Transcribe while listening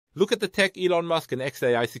Look at the tech Elon Musk and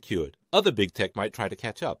xAI secured. Other big tech might try to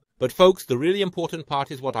catch up. But folks, the really important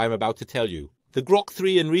part is what I'm about to tell you. The Grok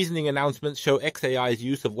 3 and reasoning announcements show xAI's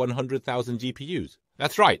use of 100,000 GPUs.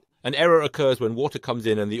 That's right, an error occurs when water comes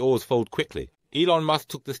in and the oars fold quickly. Elon Musk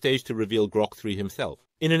took the stage to reveal Grok 3 himself.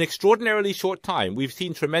 In an extraordinarily short time, we've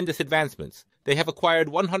seen tremendous advancements. They have acquired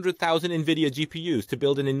 100,000 NVIDIA GPUs to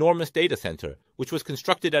build an enormous data center, which was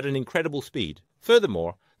constructed at an incredible speed.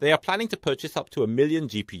 Furthermore, they are planning to purchase up to 1 million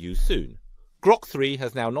GPUs soon. Grok 3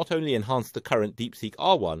 has now not only enhanced the current DeepSeek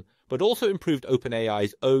R1, but also improved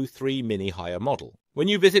OpenAI's O3 mini higher model. When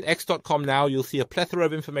you visit x.com now, you'll see a plethora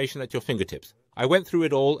of information at your fingertips. I went through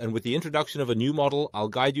it all, and with the introduction of a new model, I'll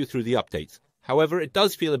guide you through the updates. However, it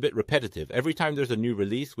does feel a bit repetitive. Every time there's a new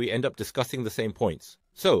release, we end up discussing the same points.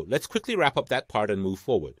 So, let's quickly wrap up that part and move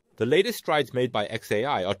forward. The latest strides made by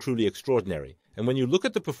xAI are truly extraordinary, and when you look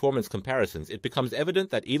at the performance comparisons, it becomes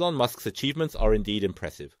evident that Elon Musk's achievements are indeed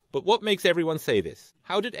impressive. But what makes everyone say this?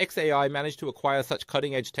 How did xAI manage to acquire such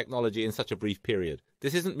cutting-edge technology in such a brief period?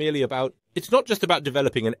 This isn't merely about... It's not just about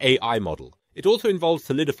developing an AI model. It also involves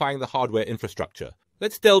solidifying the hardware infrastructure.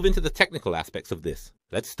 Let's delve into the technical aspects of this.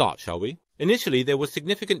 Let's start, shall we? Initially, there was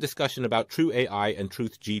significant discussion about True AI and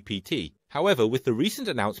Truth GPT. However, with the recent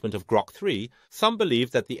announcement of Grok 3, some believe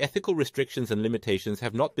that the ethical restrictions and limitations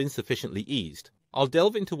have not been sufficiently eased. I'll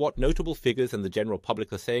delve into what notable figures and the general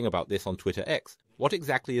public are saying about this on Twitter X. What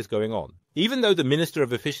exactly is going on? Even though the Minister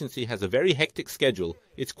of Efficiency has a very hectic schedule,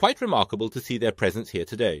 it's quite remarkable to see their presence here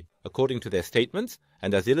today. According to their statements,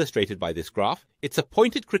 and as illustrated by this graph, it's a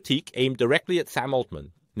pointed critique aimed directly at Sam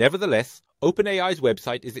Altman. Nevertheless, OpenAI's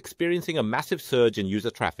website is experiencing a massive surge in user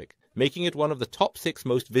traffic, making it one of the top 6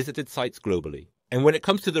 most visited sites globally. And when it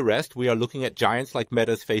comes to the rest, we are looking at giants like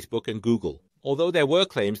Meta's Facebook and Google. Although there were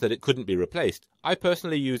claims that it couldn't be replaced, I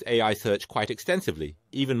personally use AI search quite extensively,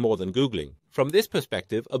 even more than Googling. From this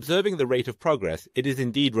perspective, observing the rate of progress, it is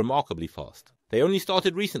indeed remarkably fast. They only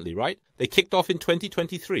started recently, right? They kicked off in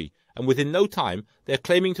 2023, and within no time, they're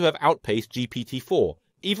claiming to have outpaced GPT-4.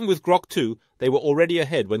 Even with Grok 2, they were already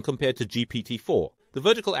ahead when compared to GPT-4. The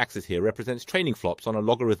vertical axis here represents training flops on a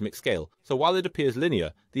logarithmic scale, so while it appears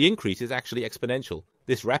linear, the increase is actually exponential.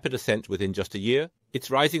 This rapid ascent within just a year,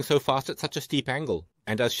 it's rising so fast at such a steep angle.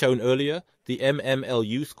 And as shown earlier, the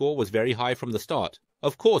MMLU score was very high from the start.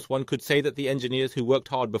 Of course, one could say that the engineers who worked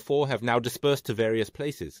hard before have now dispersed to various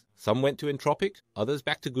places. Some went to Anthropic, others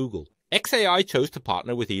back to Google. xAI chose to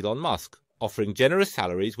partner with Elon Musk, offering generous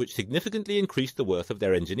salaries which significantly increased the worth of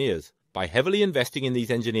their engineers. By heavily investing in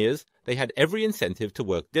these engineers, they had every incentive to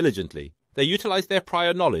work diligently. They utilized their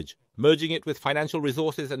prior knowledge, merging it with financial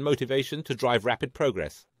resources and motivation to drive rapid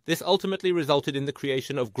progress. This ultimately resulted in the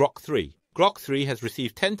creation of Grok 3. Grok 3 has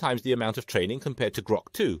received 10 times the amount of training compared to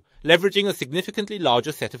Grok 2, leveraging a significantly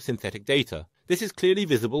larger set of synthetic data. This is clearly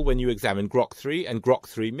visible when you examine Grok 3 and Grok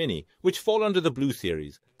 3 Mini, which fall under the Blue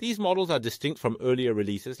series. These models are distinct from earlier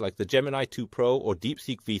releases like the Gemini 2 Pro or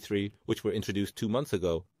DeepSeek V3, which were introduced 2 months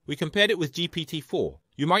ago. We compared it with GPT-4.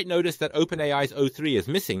 You might notice that OpenAI's O3 is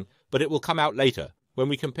missing, but it will come out later. When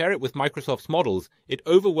we compare it with Microsoft's models, it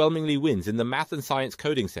overwhelmingly wins in the math and science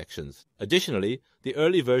coding sections. Additionally, the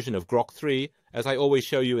early version of Grok 3, as I always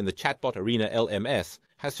show you in the chatbot arena LMS,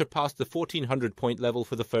 has surpassed the 1400 point level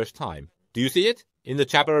for the first time. Do you see it? In the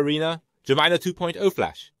Chabber arena, Gemini 2.0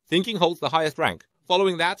 Flash. Thinking holds the highest rank.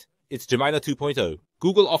 Following that, it's Gemini 2.0.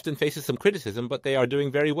 Google often faces some criticism, but they are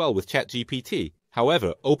doing very well with ChatGPT.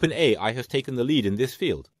 However, OpenAI has taken the lead in this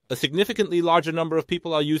field. A significantly larger number of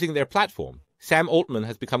people are using their platform. Sam Altman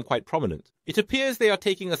has become quite prominent. It appears they are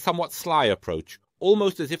taking a somewhat sly approach,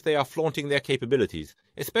 almost as if they are flaunting their capabilities,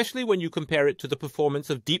 especially when you compare it to the performance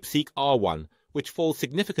of DeepSeek R1, which falls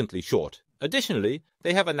significantly short. Additionally,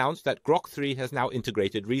 they have announced that Grok 3 has now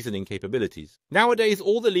integrated reasoning capabilities. Nowadays,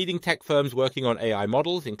 all the leading tech firms working on AI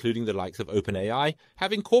models, including the likes of OpenAI,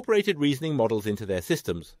 have incorporated reasoning models into their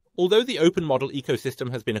systems. Although the open model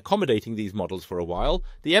ecosystem has been accommodating these models for a while,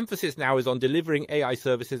 the emphasis now is on delivering AI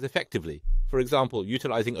services effectively. For example,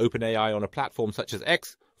 utilizing OpenAI on a platform such as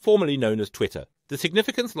X, formerly known as Twitter. The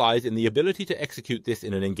significance lies in the ability to execute this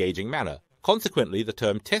in an engaging manner. Consequently, the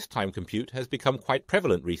term test-time compute has become quite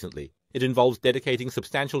prevalent recently. It involves dedicating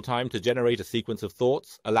substantial time to generate a sequence of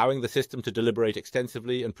thoughts, allowing the system to deliberate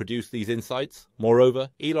extensively and produce these insights. Moreover,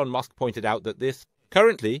 Elon Musk pointed out that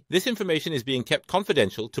currently, this information is being kept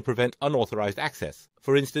confidential to prevent unauthorized access.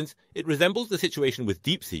 For instance, it resembles the situation with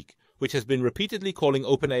DeepSeek, which has been repeatedly calling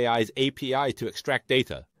OpenAI's API to extract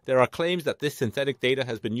data. There are claims that this synthetic data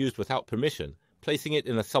has been used without permission, placing it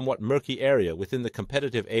in a somewhat murky area within the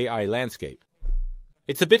competitive AI landscape.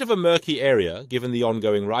 It's a bit of a murky area, given the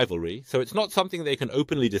ongoing rivalry, so it's not something they can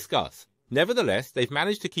openly discuss. Nevertheless, they've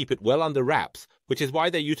managed to keep it well under wraps, which is why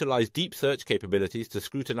they utilize deep search capabilities to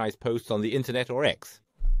scrutinize posts on the internet or X.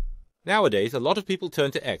 Nowadays, a lot of people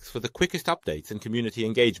turn to X for the quickest updates and community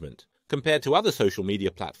engagement. Compared to other social media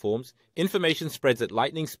platforms, information spreads at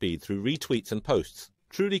lightning speed through retweets and posts,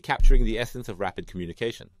 truly capturing the essence of rapid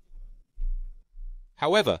communication.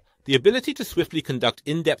 However, the ability to swiftly conduct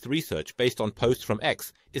in-depth research based on posts from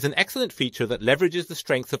X is an excellent feature that leverages the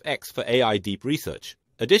strengths of X for AI deep research.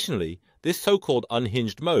 Additionally, this so-called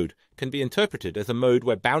unhinged mode can be interpreted as a mode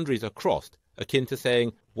where boundaries are crossed, akin to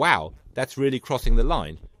saying, "Wow, that's really crossing the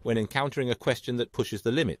line," when encountering a question that pushes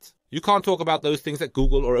the limits. You can't talk about those things at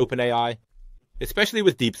Google or OpenAI. Especially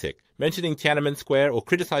with DeepSeek, mentioning Tiananmen Square or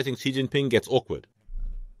criticizing Xi Jinping gets awkward.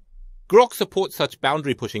 Grok supports such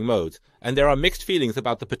boundary-pushing modes, and there are mixed feelings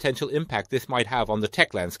about the potential impact this might have on the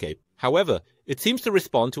tech landscape. However, it seems to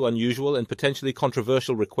respond to unusual and potentially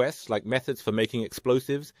controversial requests like methods for making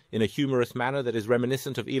explosives in a humorous manner that is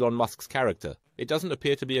reminiscent of Elon Musk's character. It doesn't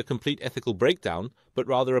appear to be a complete ethical breakdown, but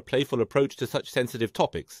rather a playful approach to such sensitive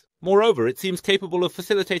topics. Moreover, it seems capable of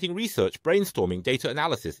facilitating research, brainstorming, data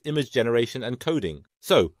analysis, image generation, and coding.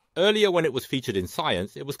 So, earlier when it was featured in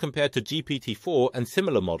Science, it was compared to GPT-4 and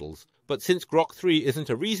similar models, but since Grok 3 isn't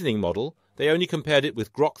a reasoning model, they only compared it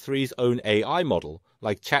with Grok 3's own AI model,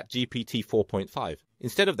 like ChatGPT 4.5.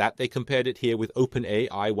 Instead of that, they compared it here with OpenAI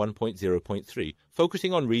 1.0.3,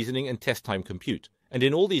 focusing on reasoning and test-time compute. And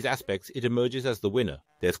in all these aspects, it emerges as the winner.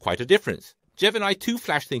 There's quite a difference. Gemini 2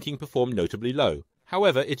 flash thinking performed notably low.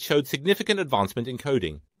 However, it showed significant advancement in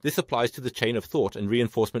coding. This applies to the chain of thought and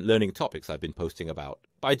reinforcement learning topics I've been posting about.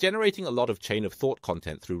 By generating a lot of chain of thought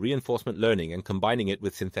content through reinforcement learning and combining it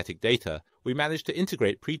with synthetic data, we managed to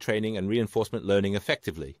integrate pre-training and reinforcement learning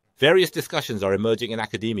effectively. Various discussions are emerging in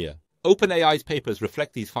academia. OpenAI's papers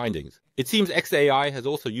reflect these findings. It seems xAI has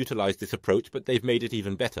also utilized this approach, but they've made it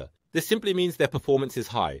even better. This simply means their performance is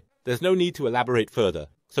high. There's no need to elaborate further.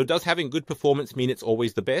 So does having good performance mean it's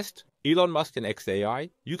always the best? Elon Musk and xAI,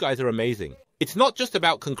 you guys are amazing. It's not just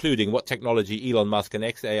about concluding what technology Elon Musk and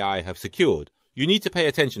xAI have secured. You need to pay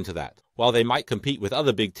attention to that. While they might compete with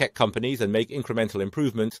other big tech companies and make incremental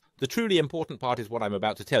improvements, the truly important part is what I'm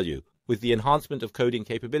about to tell you. With the enhancement of coding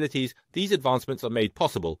capabilities, these advancements are made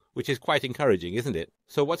possible, which is quite encouraging, isn't it?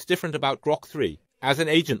 So what's different about Grok 3? As an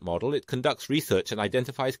agent model, it conducts research and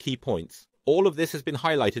identifies key points. All of this has been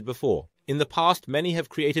highlighted before. In the past, many have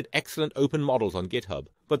created excellent open models on GitHub.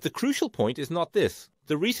 But the crucial point is not this.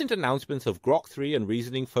 The recent announcements of Grok 3 and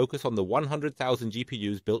reasoning focus on the 100,000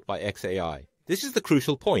 GPUs built by xAI. This is the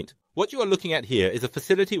crucial point. What you are looking at here is a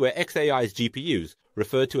facility where xAI's GPUs,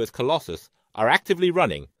 referred to as Colossus, are actively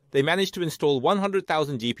running. They managed to install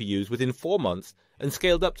 100,000 GPUs within 4 months and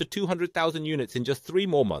scaled up to 200,000 units in just 3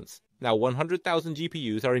 more months. Now 100,000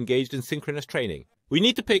 GPUs are engaged in synchronous training. We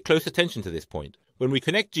need to pay close attention to this point. When we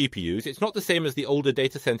connect GPUs, it's not the same as the older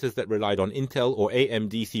data centers that relied on Intel or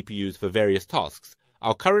AMD CPUs for various tasks.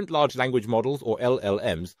 Our current large language models, or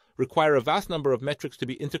LLMs, require a vast number of metrics to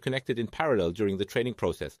be interconnected in parallel during the training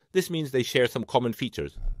process. This means they share some common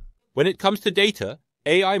features. When it comes to data,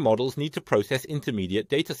 AI models need to process intermediate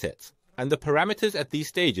data sets, and the parameters at these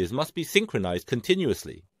stages must be synchronized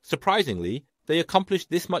continuously. Surprisingly, they accomplished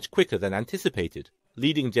this much quicker than anticipated,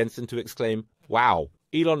 leading Jensen to exclaim, "Wow,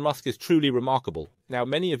 Elon Musk is truly remarkable." Now,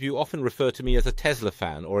 many of you often refer to me as a Tesla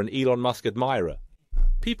fan or an Elon Musk admirer.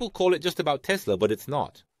 People call it just about Tesla, but it's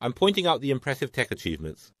not. I'm pointing out the impressive tech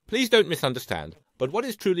achievements. Please don't misunderstand, but what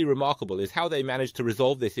is truly remarkable is how they managed to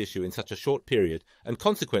resolve this issue in such a short period and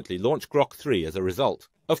consequently launch Grok 3 as a result.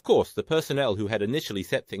 Of course, the personnel who had initially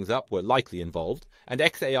set things up were likely involved, and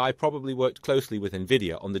xAI probably worked closely with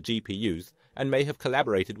NVIDIA on the GPUs and may have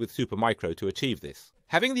collaborated with Supermicro to achieve this.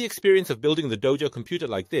 Having the experience of building the Dojo computer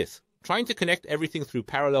like this, trying to connect everything through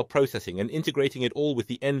parallel processing and integrating it all with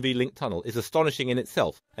the NVLink tunnel is astonishing in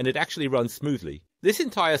itself, and it actually runs smoothly. This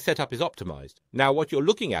entire setup is optimized. Now what you're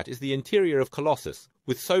looking at is the interior of Colossus,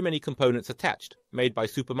 with so many components attached, made by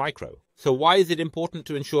Supermicro. So why is it important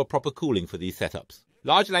to ensure proper cooling for these setups?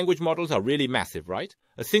 Large language models are really massive, right?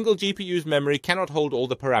 A single GPU's memory cannot hold all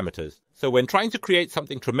the parameters. So when trying to create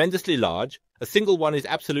something tremendously large, a single one is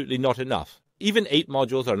absolutely not enough. Even 8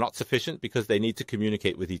 modules are not sufficient because they need to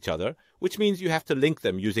communicate with each other, which means you have to link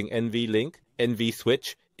them using NVLink,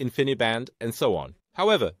 NVSwitch, InfiniBand, and so on.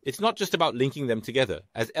 However, it's not just about linking them together,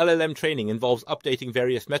 as LLM training involves updating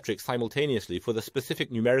various metrics simultaneously for the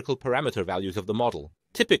specific numerical parameter values of the model.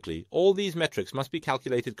 Typically, all these metrics must be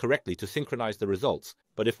calculated correctly to synchronize the results,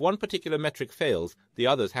 but if one particular metric fails, the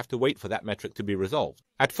others have to wait for that metric to be resolved.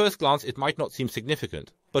 At first glance, it might not seem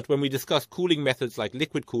significant, But when we discuss cooling methods like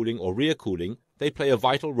liquid cooling or rear cooling, they play a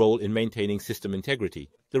vital role in maintaining system integrity.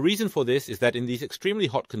 The reason for this is that in these extremely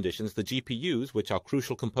hot conditions, the GPUs, which are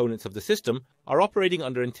crucial components of the system, are operating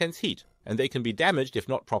under intense heat, and they can be damaged if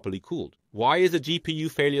not properly cooled. Why is a GPU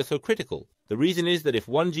failure so critical? The reason is that if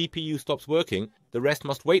one GPU stops working, the rest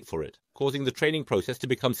must wait for it, causing the training process to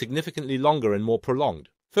become significantly longer and more prolonged.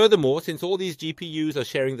 Furthermore, since all these GPUs are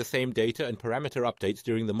sharing the same data and parameter updates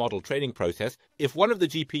during the model training process, if one of the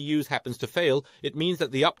GPUs happens to fail, it means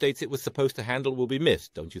that the updates it was supposed to handle will be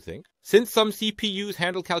missed, don't you think? Since some CPUs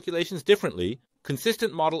handle calculations differently,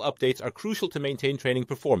 consistent model updates are crucial to maintain training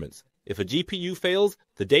performance. If a GPU fails,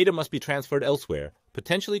 the data must be transferred elsewhere,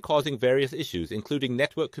 potentially causing various issues, including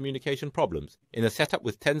network communication problems. In a setup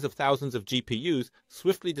with tens of thousands of GPUs,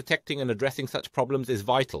 swiftly detecting and addressing such problems is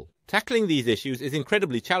vital. Tackling these issues is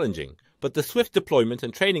incredibly challenging, but the swift deployment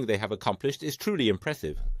and training they have accomplished is truly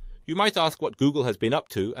impressive. You might ask what Google has been up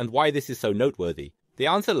to and why this is so noteworthy. The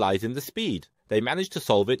answer lies in the speed. They managed to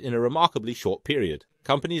solve it in a remarkably short period.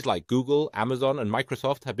 Companies like Google, Amazon, and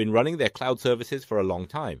Microsoft have been running their cloud services for a long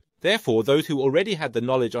time. Therefore, those who already had the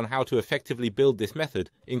knowledge on how to effectively build this method,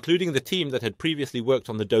 including the team that had previously worked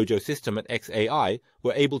on the Dojo system at xAI,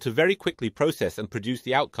 were able to very quickly process and produce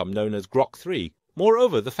the outcome known as Grok 3.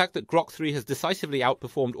 Moreover, the fact that Grok 3 has decisively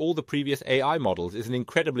outperformed all the previous AI models is an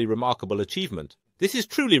incredibly remarkable achievement. This is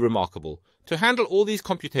truly remarkable. To handle all these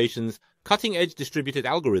computations, cutting-edge distributed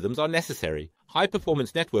algorithms are necessary.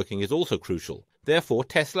 High-performance networking is also crucial. Therefore,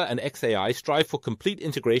 Tesla and xAI strive for complete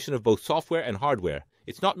integration of both software and hardware.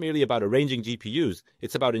 It's not merely about arranging GPUs,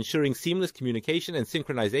 it's about ensuring seamless communication and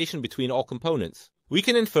synchronization between all components. We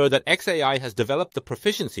can infer that xAI has developed the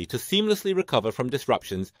proficiency to seamlessly recover from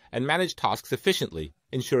disruptions and manage tasks efficiently,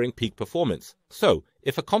 ensuring peak performance. So,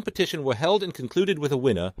 if a competition were held and concluded with a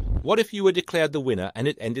winner, what if you were declared the winner and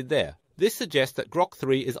it ended there? This suggests that Grok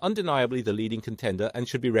 3 is undeniably the leading contender and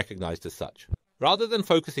should be recognized as such. Rather than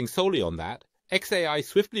focusing solely on that, xAI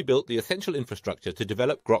swiftly built the essential infrastructure to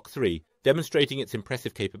develop Grok 3, demonstrating its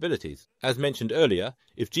impressive capabilities. As mentioned earlier,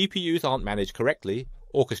 if GPUs aren't managed correctly,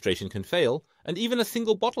 orchestration can fail, and even a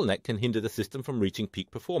single bottleneck can hinder the system from reaching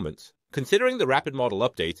peak performance. Considering the rapid model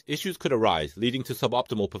updates, issues could arise, leading to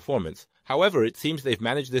suboptimal performance. However, it seems they've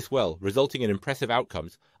managed this well, resulting in impressive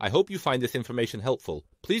outcomes. I hope you find this information helpful.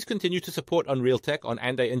 Please continue to support Unreal Tech on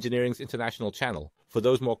Andai Engineering's international channel. For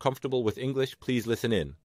those more comfortable with English, please listen in.